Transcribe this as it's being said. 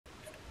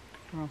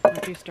Well,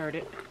 if you start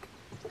it.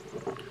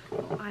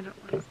 I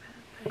don't like that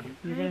thing.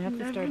 You're gonna have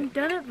to start it. I haven't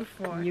done it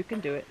before. You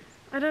can do it.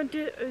 I don't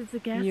do it. Is the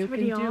gas You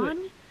already can do on?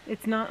 it.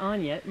 It's not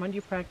on yet. When do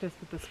you practice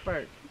with the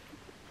spark?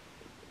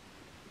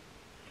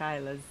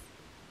 Kyla's.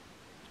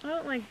 I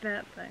don't like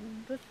that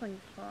thing. This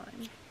thing's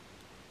fine.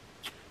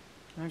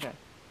 Okay.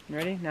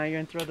 Ready? Now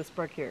you're gonna throw the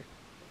spark here.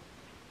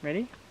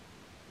 Ready?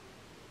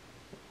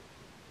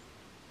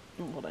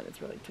 Oh, hold on,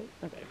 it's really tight.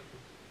 Okay.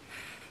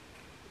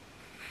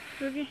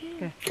 Move your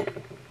hand. Okay.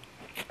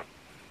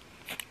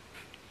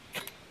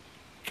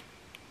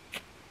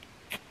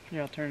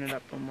 Here, I'll turn it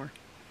up one more.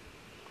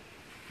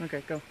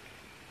 Okay, go.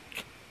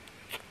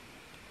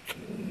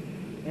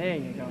 There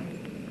you go.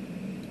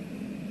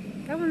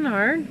 That wasn't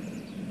hard.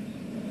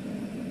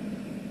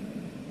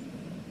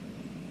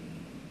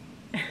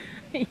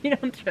 You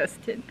don't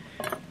trust it.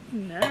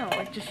 No,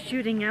 it's just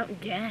shooting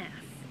out gas.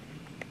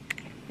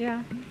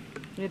 Yeah,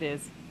 it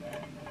is.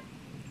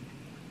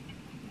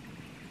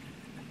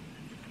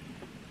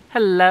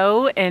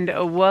 Hello and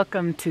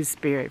welcome to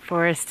Spirit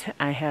Forest.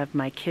 I have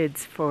my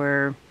kids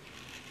for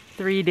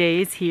 3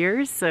 days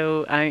here,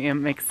 so I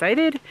am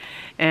excited,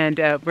 and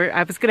I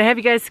was going to have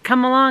you guys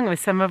come along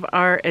with some of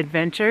our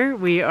adventure.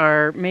 We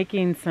are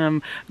making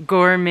some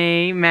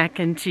gourmet mac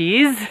and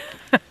cheese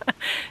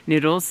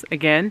noodles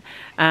again,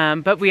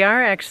 but we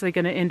are actually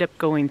going to end up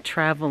going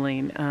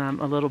traveling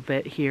a little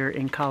bit here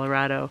in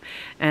Colorado,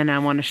 and I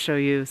want to show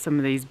you some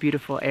of these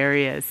beautiful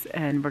areas,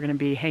 and we're going to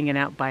be hanging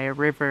out by a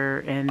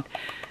river, and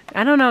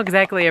I don't know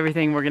exactly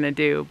everything we're going to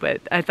do, but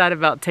I thought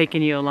about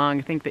taking you along.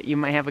 I think that you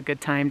might have a good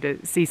time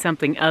to see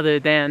something other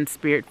than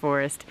Spirit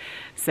Forest.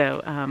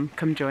 So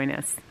come join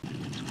us.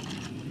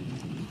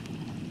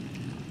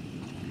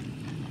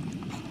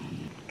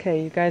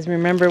 Okay, you guys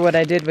remember what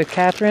I did with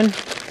Catherine?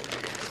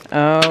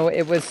 Oh,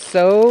 it was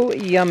so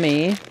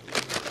yummy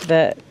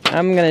that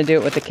I'm going to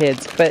do it with the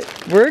kids. But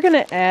we're going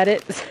to add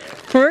it.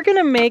 We're going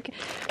to make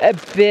a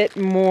bit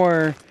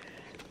more,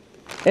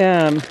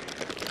 yeah.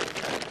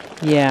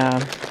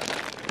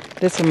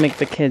 This will make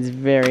the kids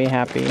very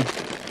happy.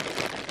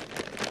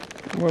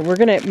 We're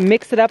going to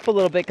mix it up a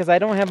little bit because I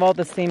don't have all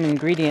the same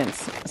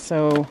ingredients.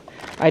 So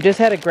I just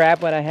had to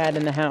grab what I had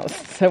in the house.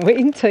 So wait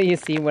until you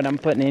see what I'm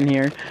putting in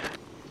here.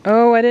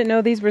 Oh, I didn't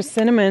know these were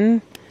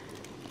cinnamon.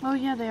 Oh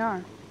yeah, they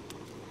are.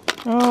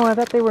 Oh, I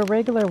thought they were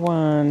regular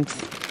ones.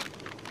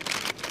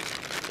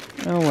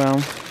 Oh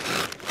well.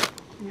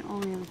 Yeah,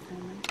 oh yeah,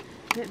 cinnamon.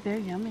 They're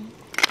yummy.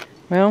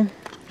 Well,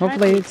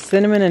 hopefully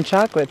cinnamon and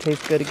chocolate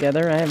taste good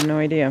together. I have no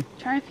idea.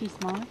 Try a piece,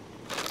 Molly.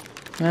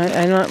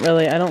 I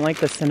don't like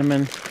the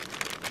cinnamon.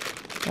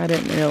 I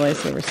didn't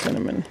realize they were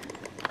cinnamon.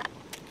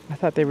 I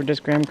thought they were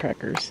just graham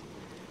crackers.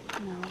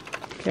 No.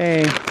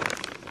 Okay.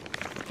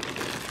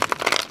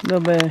 A little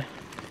bit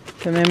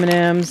some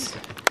M&Ms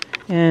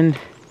and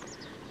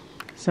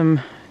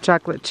some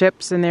chocolate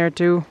chips in there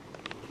too.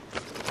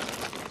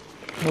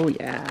 Oh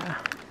yeah.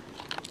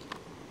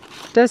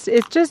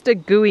 It's just a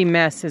gooey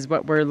mess is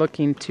what we're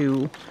looking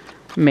to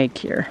make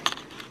here.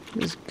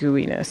 This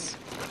gooiness.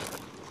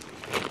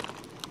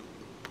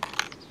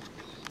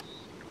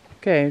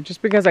 Okay,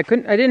 just because I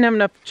didn't have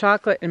enough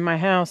chocolate in my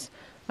house,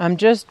 I'm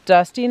just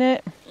dusting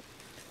it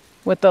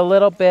with a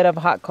little bit of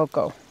hot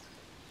cocoa.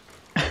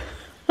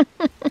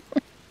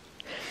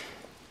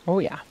 Oh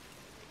yeah.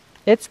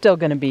 It's still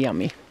gonna be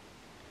yummy.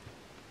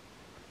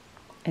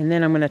 And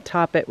then I'm gonna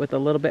top it with a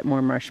little bit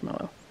more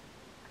marshmallow.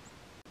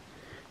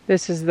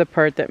 This is the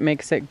part that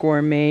makes it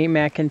gourmet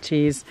mac and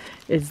cheese,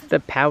 is the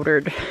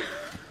powdered.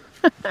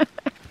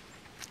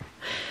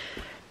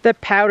 The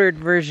powdered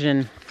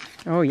version.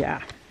 Oh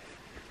yeah.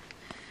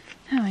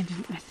 Oh, I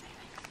didn't miss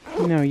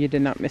anything. No, you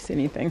did not miss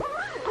anything.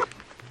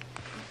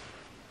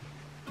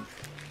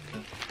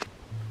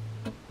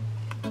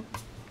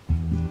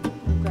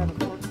 Grab a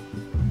fork.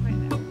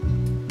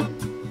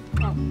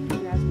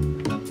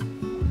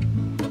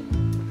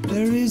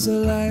 There is a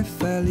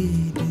life I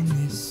lead in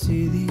this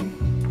city,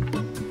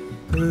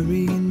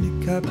 hurrying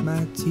to cut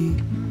my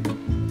teeth.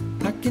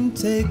 I can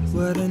take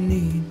what I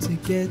need to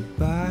get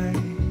by.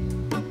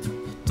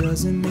 It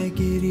doesn't make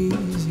it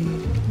easy.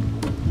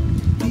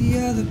 The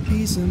other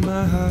piece of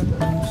my heart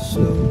moves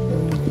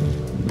slow.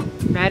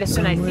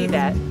 Madison, I see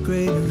that.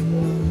 Great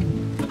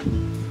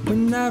unknown.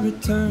 When I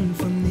return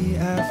from the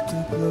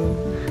afterglow,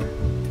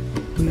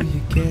 will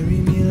you carry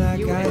me like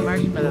You I and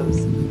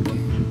marshmallows.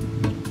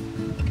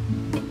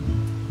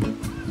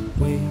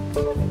 Wait,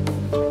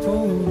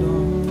 hold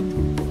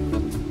on,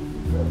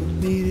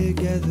 put me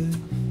together,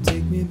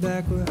 take me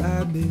back where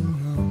I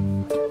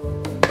belong.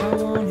 I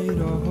want it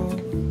all.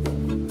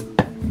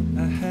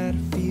 I had a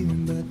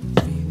feeling, but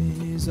the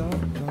feeling is all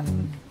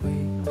gone.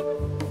 Wait,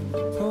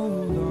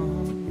 hold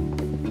on,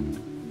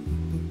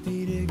 put me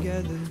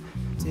together,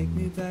 take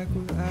me back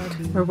where I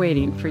belong. We're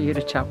waiting for you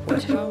to chop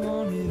wood. I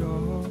want it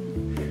all.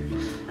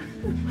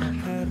 I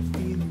had a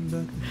feeling,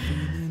 but the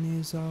feeling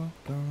is all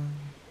gone.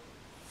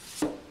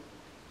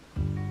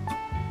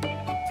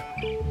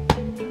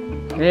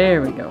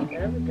 There we go.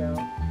 There we go.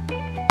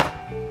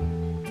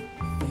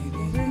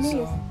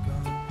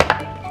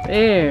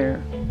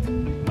 There.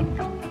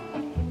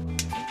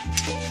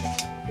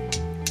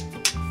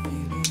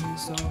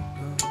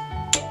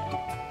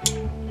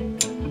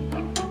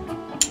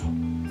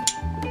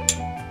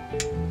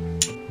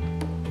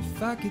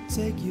 I could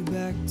take you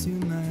back to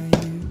my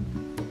youth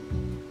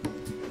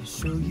and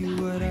show you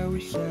what I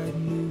wish I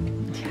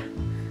knew.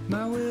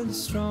 My will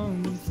is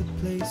strong with a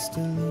place to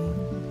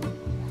lean.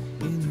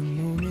 In the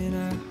moment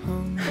I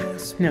hung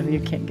that No, you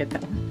can't get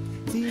that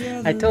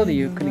one. I told you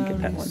you couldn't get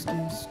that one.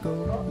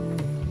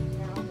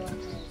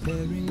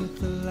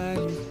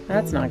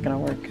 That's not gonna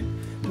work.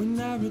 When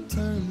I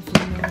return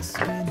from my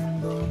spinning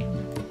bone,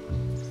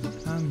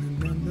 I'm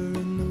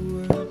remembering the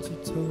words you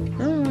told me.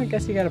 Oh, I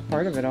guess you got a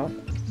part of it off.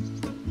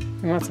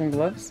 You want some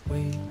gloves?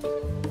 Wait,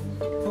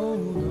 hold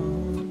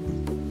on,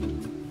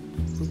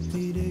 put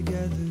me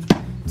together,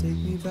 take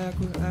me back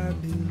where I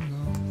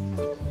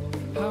belong.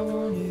 I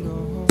want it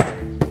all.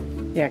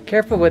 Yeah,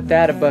 careful with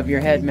that above your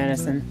head,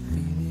 Madison.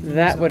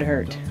 That would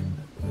hurt.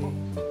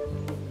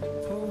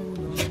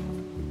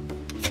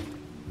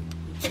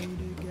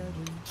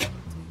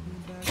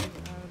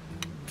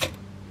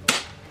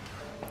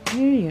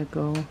 There you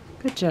go.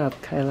 Good job,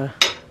 Kyla.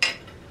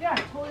 Yeah,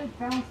 I totally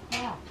bounced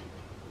back.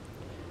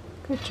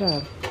 Good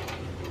job.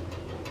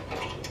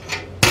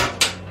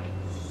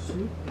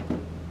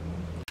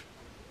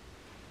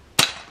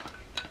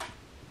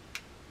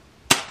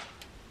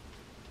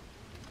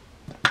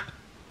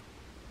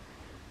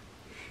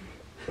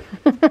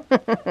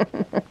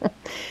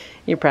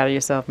 You're proud of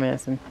yourself,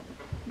 Madison.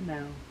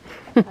 No,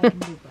 I can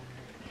do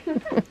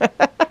better.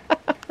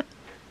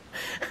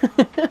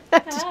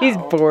 She's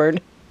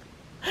bored.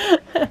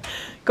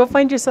 Go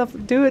find yourself,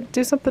 do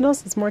something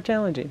else that's more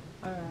challenging.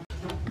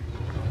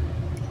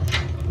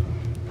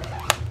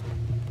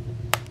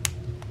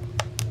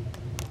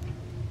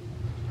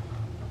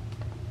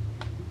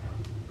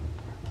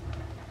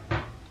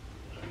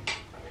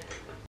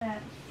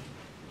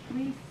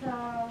 We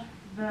saw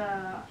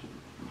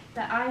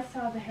I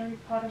saw the Harry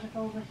Potter with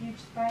all the huge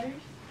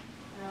spiders.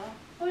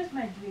 What was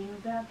my dream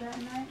about that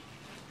night?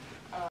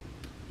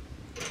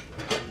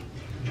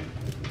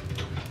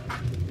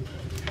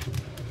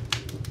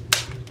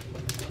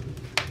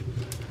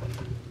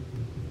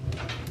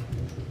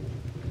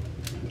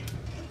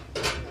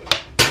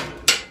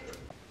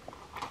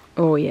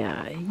 Oh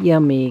yeah,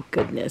 yummy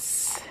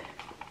goodness.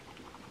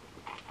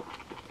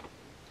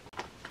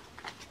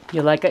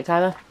 You like it,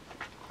 Kyla?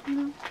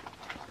 No.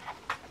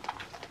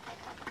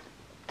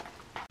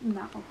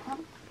 No.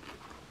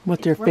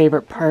 What's your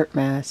favorite part,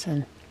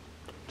 Madison?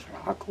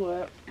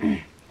 Chocolate.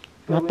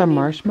 Not the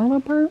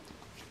marshmallow part?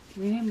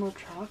 We need more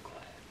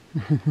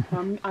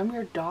chocolate. I'm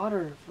your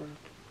daughter, for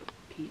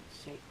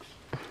Pete's sakes.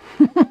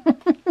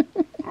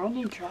 I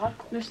need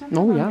chocolate. There's something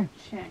on your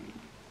chin.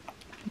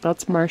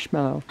 That's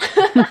marshmallow.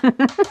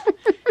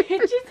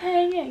 It's just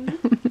hanging.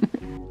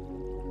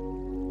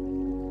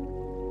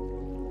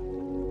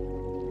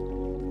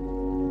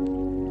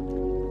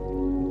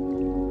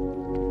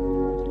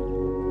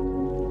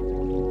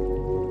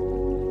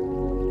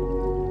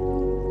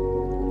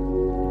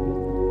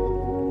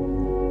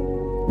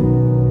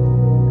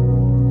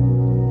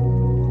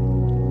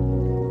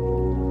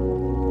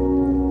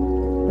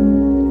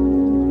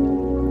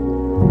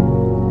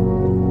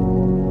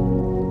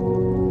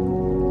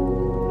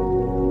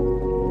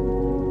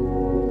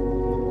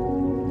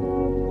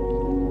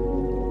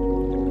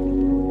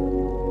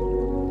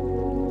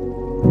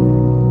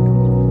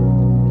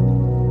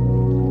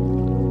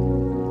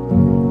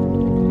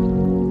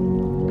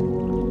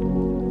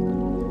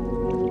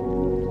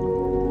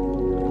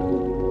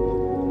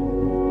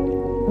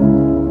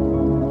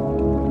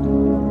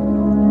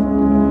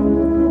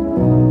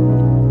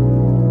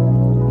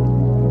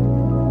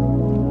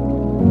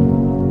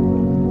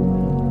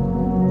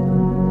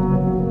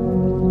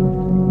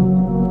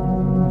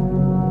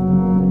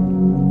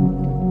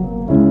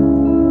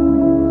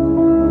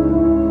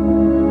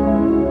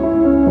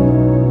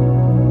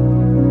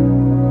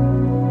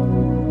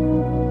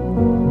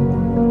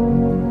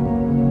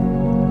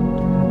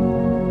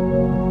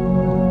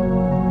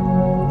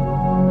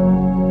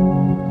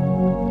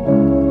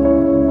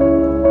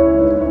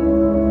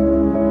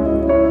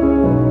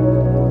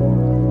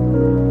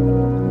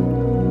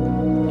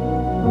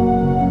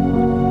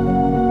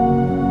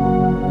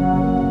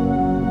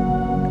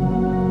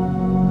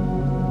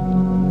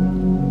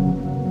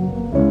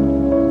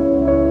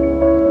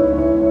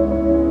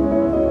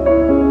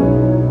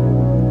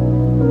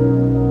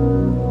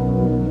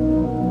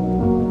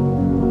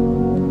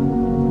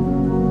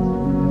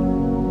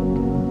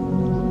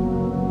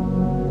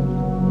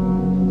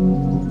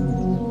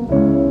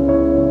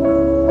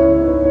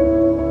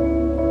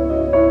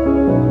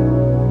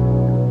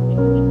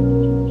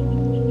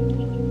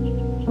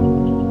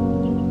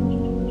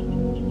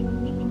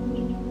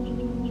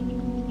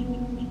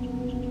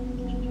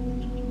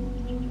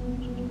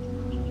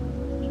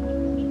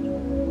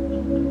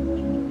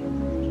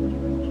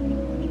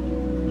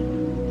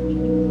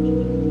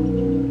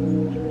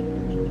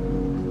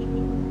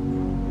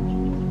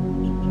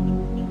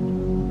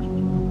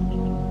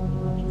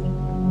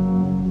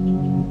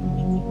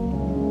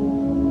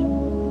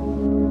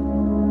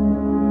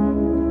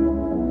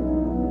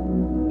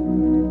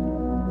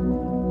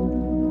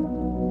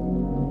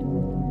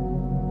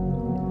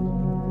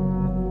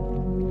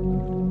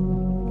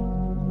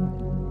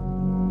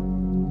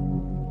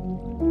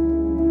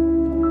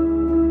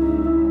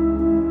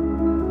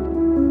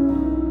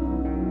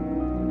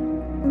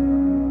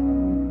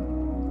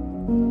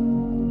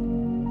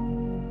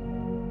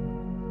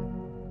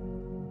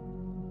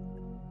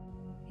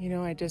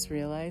 just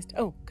realized,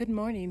 oh, good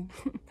morning.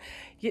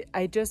 Yeah,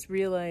 I just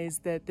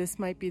realized that this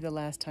might be the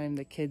last time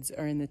the kids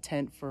are in the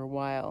tent for a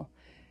while.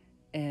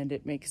 And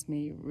it makes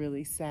me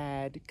really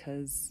sad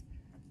because,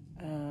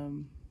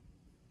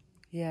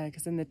 yeah,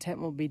 because then the tent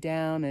will be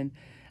down, and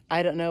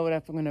I don't know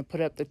if I'm going to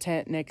put up the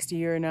tent next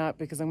year or not,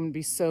 because I'm going to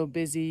be so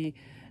busy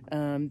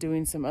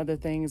doing some other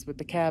things with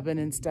the cabin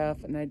and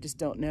stuff, and I just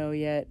don't know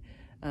yet.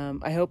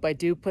 I hope I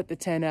do put the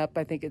tent up.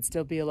 I think it'd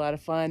still be a lot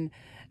of fun.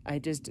 I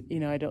just,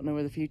 I don't know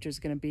where the future is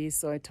going to be.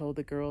 So I told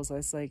the girls, I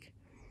was like,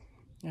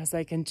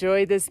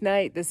 enjoy this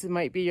night. This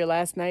might be your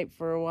last night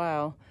for a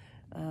while.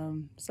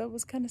 So it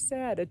was kind of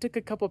sad. I took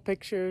a couple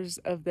pictures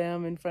of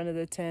them in front of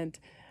the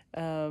tent,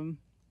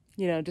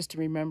 just to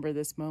remember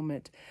this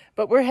moment.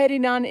 But we're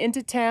heading on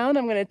into town.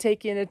 I'm going to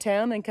take you into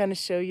town and kind of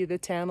show you the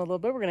town a little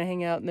bit. We're going to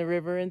hang out in the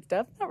river and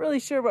stuff. Not really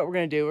sure what we're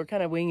going to do. We're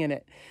kind of winging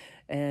it.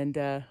 And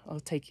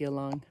I'll take you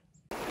along.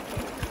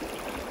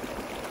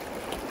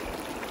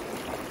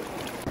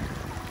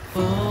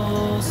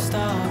 Full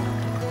stop.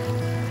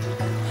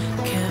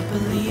 Can't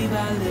believe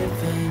I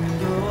live in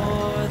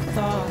your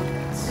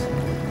thoughts.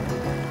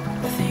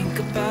 I think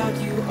about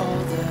you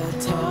all the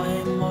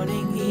time,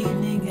 morning,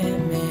 evening,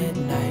 and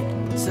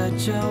midnight.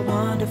 Such a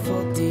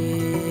wonderful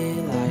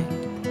delight.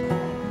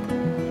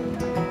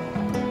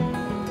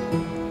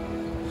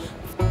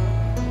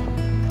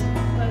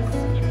 Let's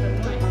keep in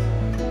mind,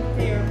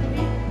 they are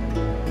free.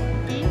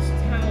 Each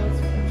towns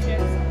from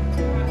trips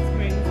to hot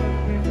springs or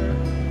the river.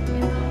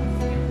 In those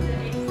skip the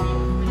AC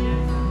from the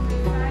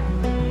national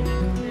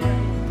countryside, there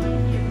is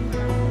plenty of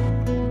travel.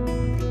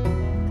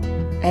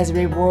 As a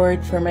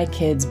reward for my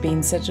kids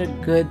being such a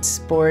good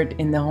sport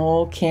in the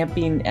whole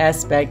camping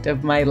aspect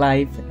of my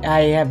life,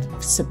 I have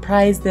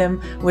surprised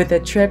them with a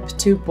trip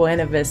to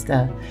Buena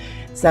Vista.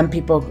 Some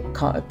people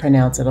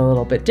pronounce it a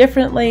little bit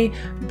differently,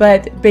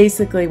 but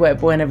basically what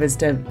Buena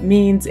Vista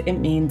means, it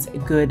means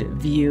good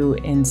view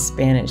in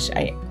Spanish.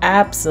 I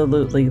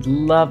absolutely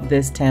love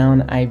this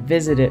town. I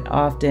visit it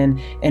often.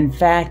 In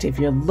fact, if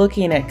you're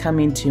looking at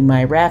coming to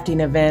my rafting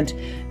event,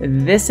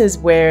 this is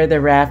where the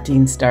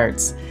rafting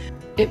starts.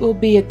 It will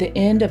be at the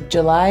end of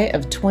July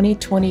of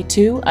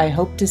 2022. I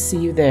hope to see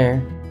you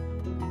there.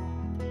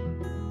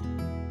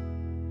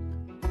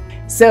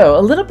 So,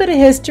 a little bit of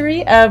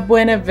history of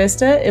Buena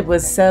Vista. It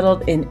was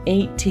settled in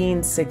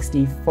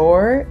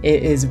 1864.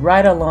 It is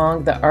right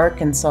along the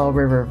Arkansas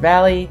River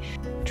Valley.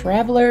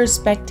 Travelers,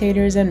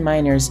 spectators, and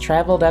miners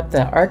traveled up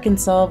the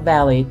Arkansas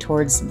Valley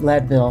towards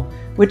Leadville,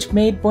 which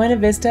made Buena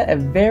Vista a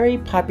very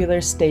popular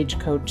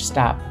stagecoach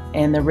stop,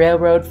 and the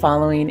railroad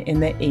following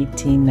in the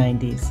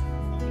 1890s.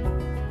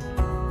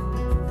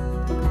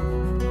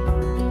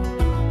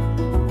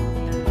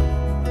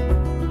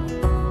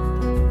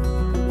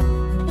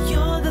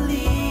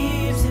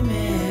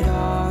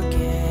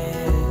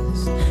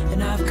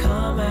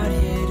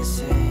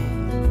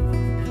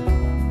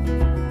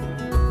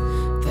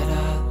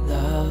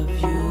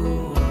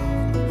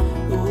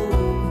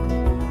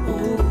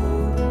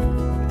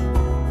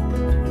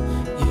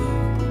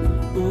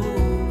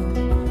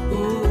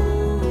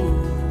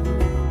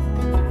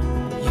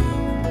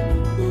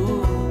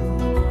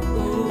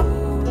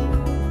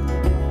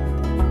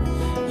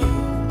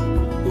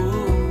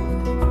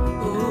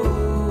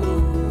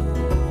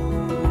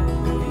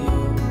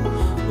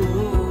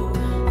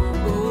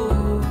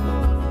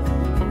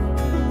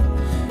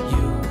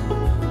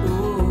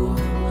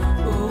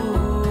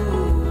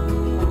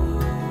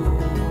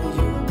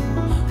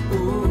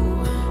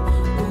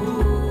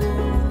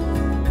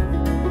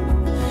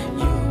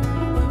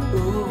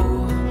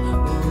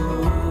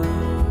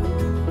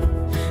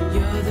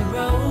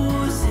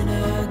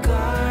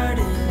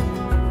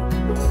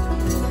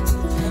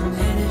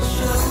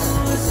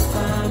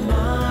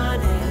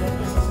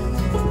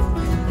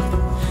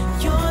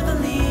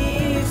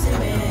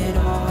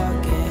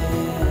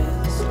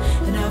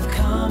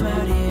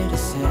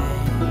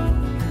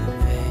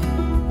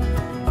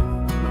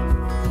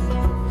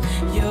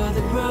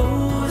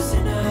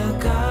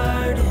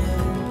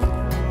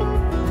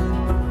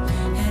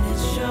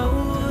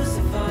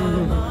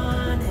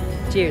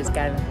 Cheers,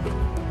 Kyla.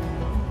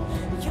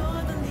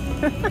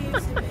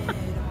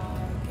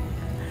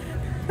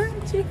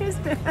 Cheers,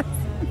 Beth.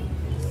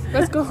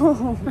 Let's go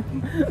home.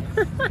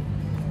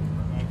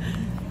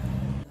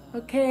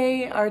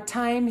 Okay, our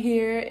time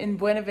here in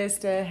Buena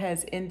Vista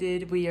has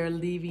ended. We are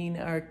leaving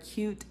our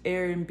cute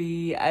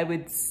Airbnb. I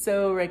would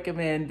so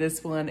recommend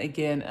this one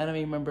again. I don't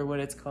even remember what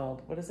it's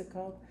called. What is it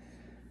called?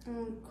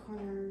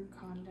 Corner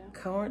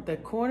condo. The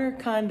corner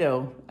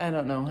condo. I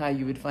don't know how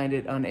you would find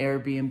it on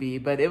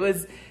Airbnb, but it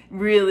was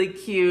really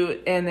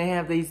cute, and they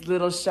have these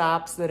little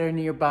shops that are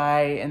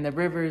nearby, and the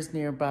river's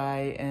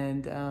nearby,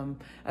 and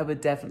I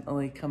would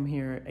definitely come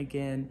here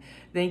again.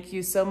 Thank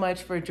you so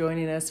much for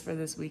joining us for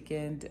this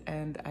weekend,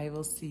 and I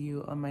will see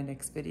you on my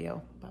next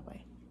video.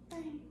 Bye-bye.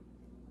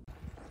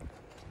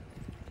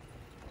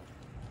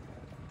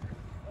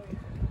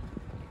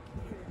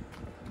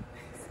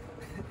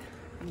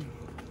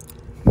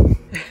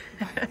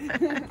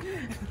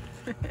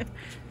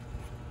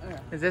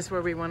 Is this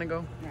where we want to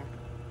go? Yeah.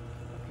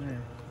 Yeah.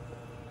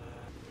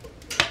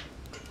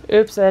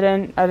 Oops, I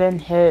didn't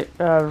hit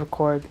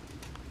record.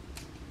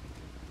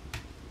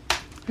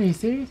 Are you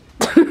serious?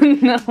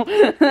 No.